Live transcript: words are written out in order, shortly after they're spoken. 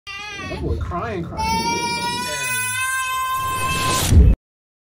That boy crying.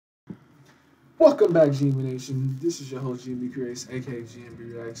 Welcome back, Gmb Nation. This is your host, Gmb Reacts, aka Gmb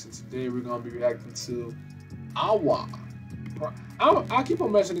Reacts, and today we're gonna be reacting to Awa. I keep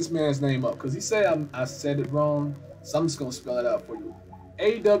on messing this man's name up because he said I said it wrong, so I'm just gonna spell it out for you.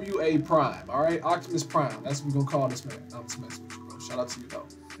 AWA Prime, all right, Optimus Prime. That's what we're gonna call this man. I'm just messing with you, bro. Shout out to you though.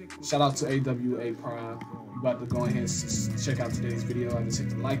 Shout out to AWA Prime. We about to go ahead and check out today's video. I just hit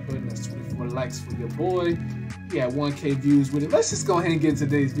the like button. That's 24 likes for your boy. He had 1K views with it. Let's just go ahead and get into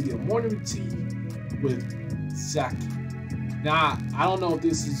today's video. Morning tea with Zaki. Now, I don't know if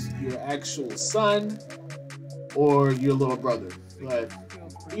this is your actual son or your little brother, but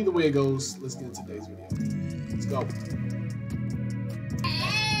either way it goes, let's get into today's video. Let's go.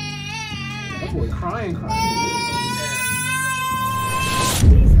 That boy crying.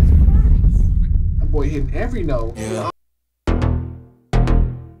 That boy hitting every note. Yeah.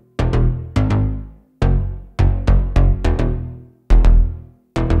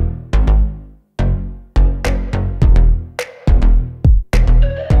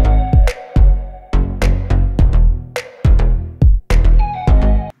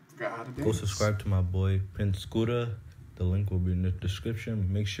 Go subscribe to my boy Prince Scooter. The link will be in the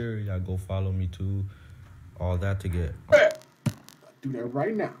description. Make sure y'all go follow me too. All that to get. Do that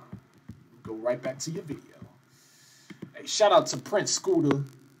right now. Go right back to your video. Hey, shout out to Prince Scooter. If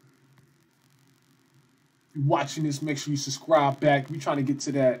you're watching this, make sure you subscribe back. We're trying to get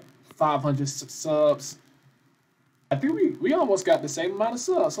to that 500 subs. I think we almost got the same amount of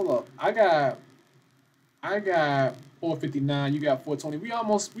subs. Hold up. I got 459, you got 420. We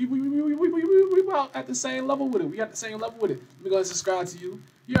about at the same level with it. We at the same level with it. Let me go ahead and subscribe to you.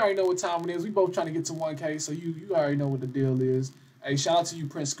 You already know what time it is. We both trying to get to 1K, so you already know what the deal is. Hey, shout out to you,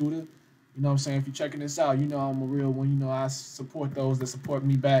 Prince Scooter. You know what I'm saying? If you're checking this out, you know I'm a real one. You know I support those that support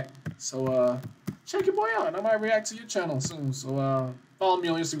me back. So check your boy out, and I might react to your channel soon. So follow me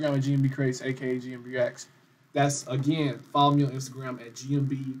on Instagram at Gmb Reacts, aka Gmb Reacts. That's again, follow me on Instagram at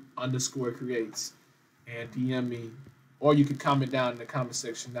Gmb_Creates. And DM me, or you can comment down in the comment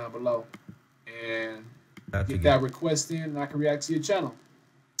section down below and get that request in, and I can react to your channel.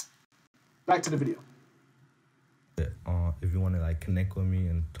 Back to the video. If you want to like connect with me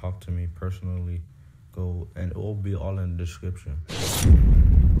and talk to me personally, go, and it will be all in the description.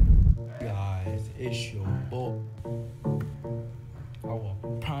 Guys, it's your boy. Our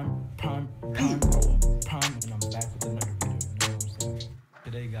prime, and I'm back with another video. You know what I'm saying?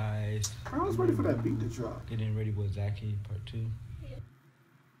 Today, guys, I was ready for that beat to drop. Getting ready with Zaki part 2. Yeah.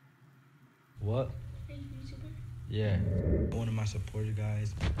 What? Yeah. One of my supporters,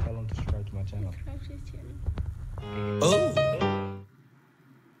 guys. Tell them to subscribe to my channel. Oh.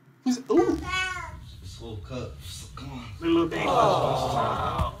 He's ooh. Just a little cup. Come on. Little baby.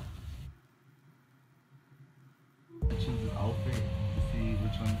 Oh. Choose an outfit to see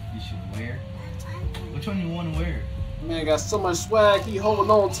which one you should wear. Which one you want to wear? Man got so much swag, he holding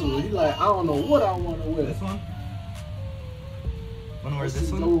on to it. He like, I don't know what I want to wear. This one? Want to wear Let's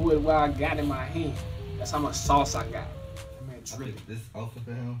this one? Go with what I got in my hand. That's how much sauce I got. That man dripping. This outfit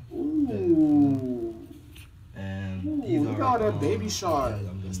for him. Ooh. And ooh, these look at all that Baby Shark.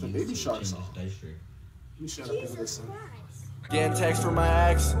 That's the Baby Shark song. Let me shut up and listen. Getting text from my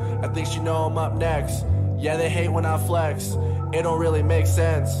ex, I think she know I'm up next. Yeah, they hate when I flex, it don't really make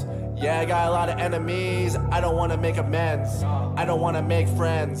sense. Yeah, I got a lot of enemies, I don't want to make amends. I don't want to make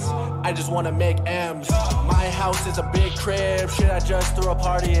friends, I just want to make M's. My house is a big crib, shit, I just threw a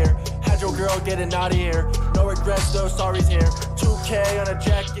party here. Had your girl getting out of here, no regrets, no sorries here. 2K on a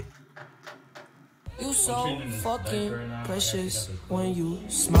jacket. You so fucking precious when you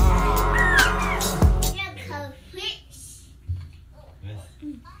smile.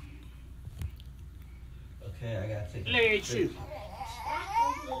 Okay, I gotta take Look at you.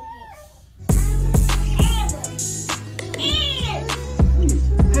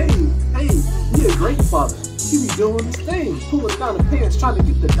 Hey, he a great father. He be doing his thing, pulling down the pants, trying to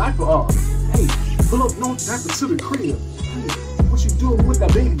get the diaper off. Hey, pull up no diaper to the crib. Hey, what you doing with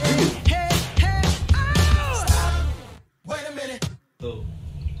that baby crib? Wait a minute. So,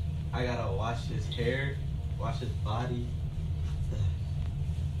 I gotta wash his hair, wash his body.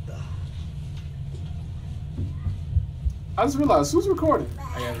 I just realized, who's recording?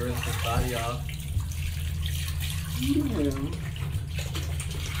 I gotta rinse his body off.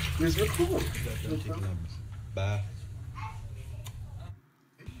 Who's recording? Bath.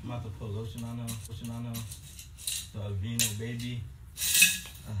 I'm about to put lotion on him. The Aveeno baby.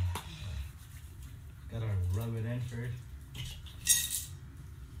 Gotta rub it in first.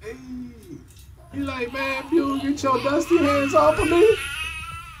 Hey, you like, man, you get your dusty hands off of me?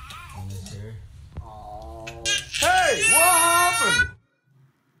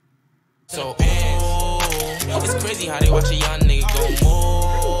 crazy how they watch a young nigga go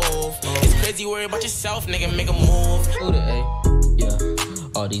move. It's crazy worry about yourself, nigga, make a move. Yeah,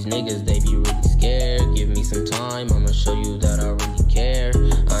 all these niggas, they be really scared. Give me some time, I'ma show you that I really care.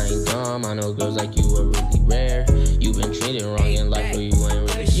 I ain't dumb, I know girls like you are really rare. You been treated wrong in life, but you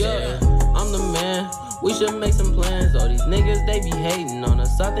ain't really share. I'm the man, we should make some plans. All these niggas, they be hating on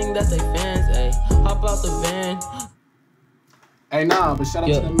us. I think that they fans, ayy. Hop out the van. Hey, nah, but shout out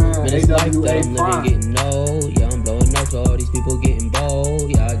to the man, it's like AWA that, I'm Prime. living getting old. Yeah, I'm blowing up, so all these people getting bold.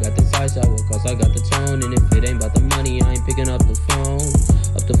 Yeah, I got the size, I will cause I got the tone. And if it ain't about the money, I ain't picking up the phone.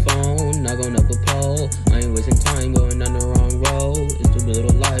 Not going up a pole. I ain't wasting time going down the wrong road. It's too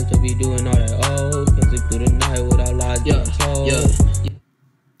little life to be doing all that old. Cause it through the night without lies being told.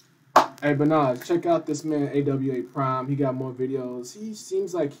 Hey, but nah, check out this man, AWA Prime. He got more videos. He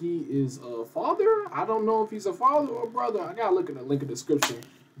seems like he is a father. I don't know if he's a father or a brother. I gotta look at the link in the description.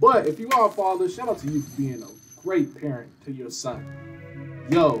 But if you are a father, shout out to you for being a great parent to your son.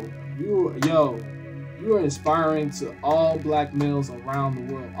 You are inspiring to all black males around the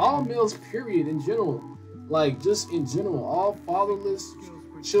world. All males, period, in general. Like, just in general. All fatherless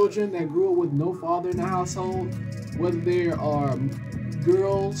children that grew up with no father in the household. Whether they are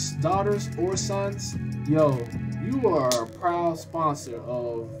girls, daughters, or sons. Yo, you are a proud sponsor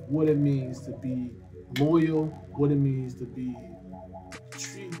of what it means to be loyal. What it means to be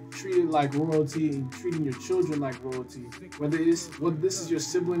treated like royalty and treating your children like royalty. Whether this is your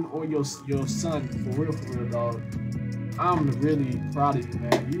sibling or your son, for real, dog. I'm really proud of you,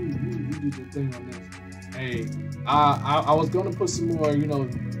 man. You did your thing on this. Hey, I was gonna put some more,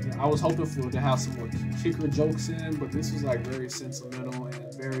 I was hoping to have some more kicker jokes in, but this was like very sentimental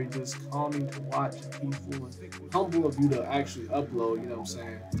and very just calming to watch and peaceful and humble of you to actually upload. You know what I'm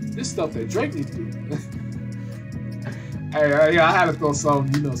saying? This stuff that Drake needs to do. Hey, I had to throw some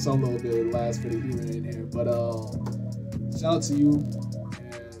little bit of the last bit of humor in here, but shout out to you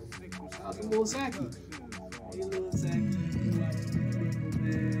and shout out to Lil Zachy. Hey, Lil Zachy,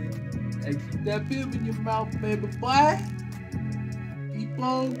 hey, keep that bib in your mouth, baby boy. Keep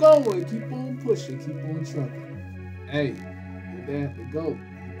on going, keep on pushing, keep on trucking. Hey, you're there to go. You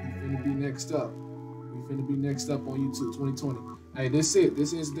finna be next up. We finna be next up on YouTube 2020. Hey, this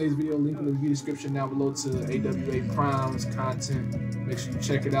is today's video. Link in the video description down below to AWA Prime's content. Make sure you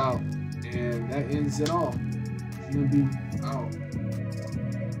check it out. And that ends it all. Gmb out.